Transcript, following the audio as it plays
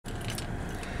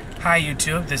Hi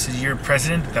YouTube, this is your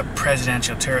president, the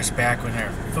Presidential Tourist, back with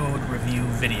our food review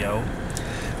video.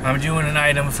 I'm doing an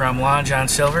item from Long John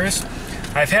Silver's.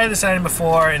 I've had this item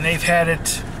before and they've had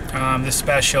it, this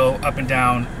special, up and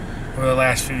down over the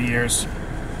last few years.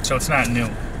 So it's not new.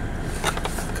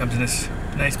 Comes in this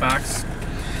nice box.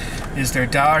 Is their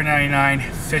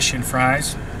 $1.99 fish and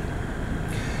fries.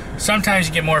 Sometimes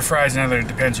you get more fries than others, it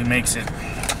depends who makes it.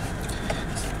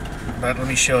 But let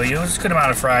me show you. It's a good amount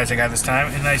of fries I got this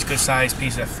time. A nice good sized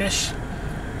piece of fish.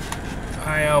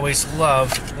 I always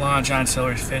love Long John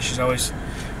Silver's fish. It's always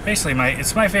basically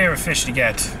it's my favorite fish to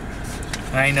get.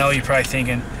 I know you're probably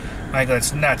thinking, Michael,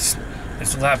 it's nuts.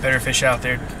 There's a lot better fish out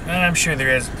there. And I'm sure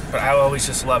there is, but I always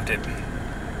just loved it.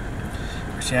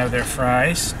 First you have their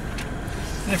fries.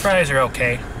 And the fries are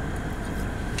okay.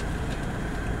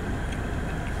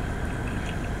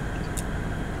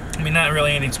 I mean, not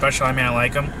really anything special. I mean, I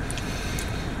like them.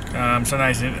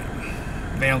 Sometimes they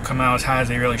don't come out as hot as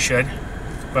they really should,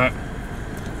 but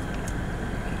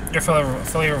they're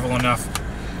flavorful enough.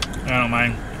 I don't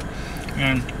mind.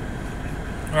 And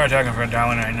we're talking for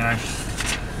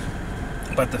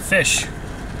 $1.99. But the fish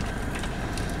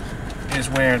is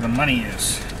where the money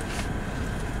is.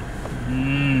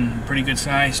 Pretty good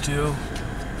size too.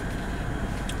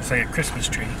 It's like a Christmas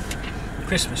tree.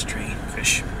 Christmas tree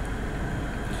fish.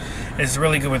 It's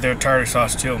really good with their tartar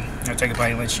sauce too. I'll take a bite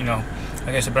and let you know.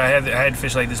 Like I said, but I had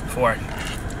fish like this before.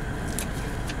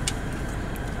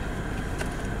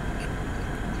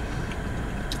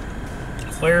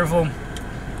 Flavorful,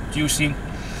 juicy.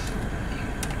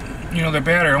 You know, their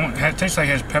batter it tastes like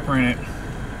it has pepper in it.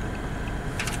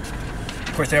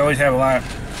 Of course, they always have a lot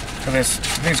of this.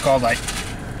 I think it's called like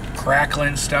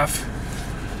crackling stuff.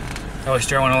 I always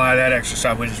throw in a lot of that extra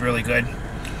stuff, which is really good.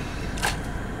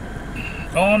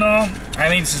 Oh no, I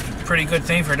think this is a pretty good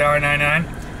thing for $1.99.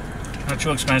 Not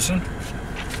too expensive.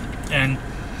 And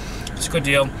it's a good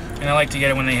deal. And I like to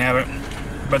get it when they have it.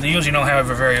 But they usually don't have it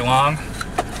for very long.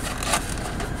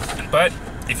 But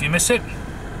if you miss it,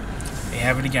 they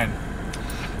have it again.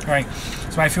 Alright,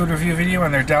 it's my food review video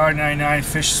on their $1.99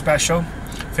 fish special.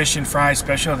 Fish and fries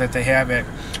special that they have at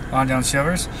Long John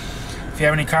Silver's. If you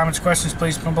have any comments, questions,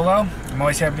 please put them below. I'm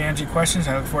always happy to answer your questions.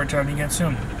 I look forward to talking to you again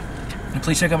soon. And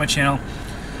please check out my channel.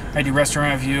 I do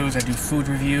restaurant reviews, I do food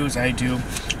reviews, I do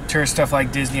tourist stuff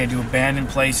like Disney, I do abandoned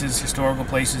places, historical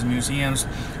places, museums,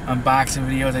 unboxing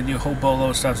videos, I do a whole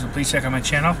boatload of stuff, so please check out my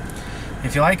channel.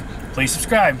 If you like, please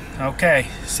subscribe. Okay,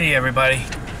 see you everybody.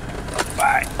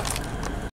 Bye.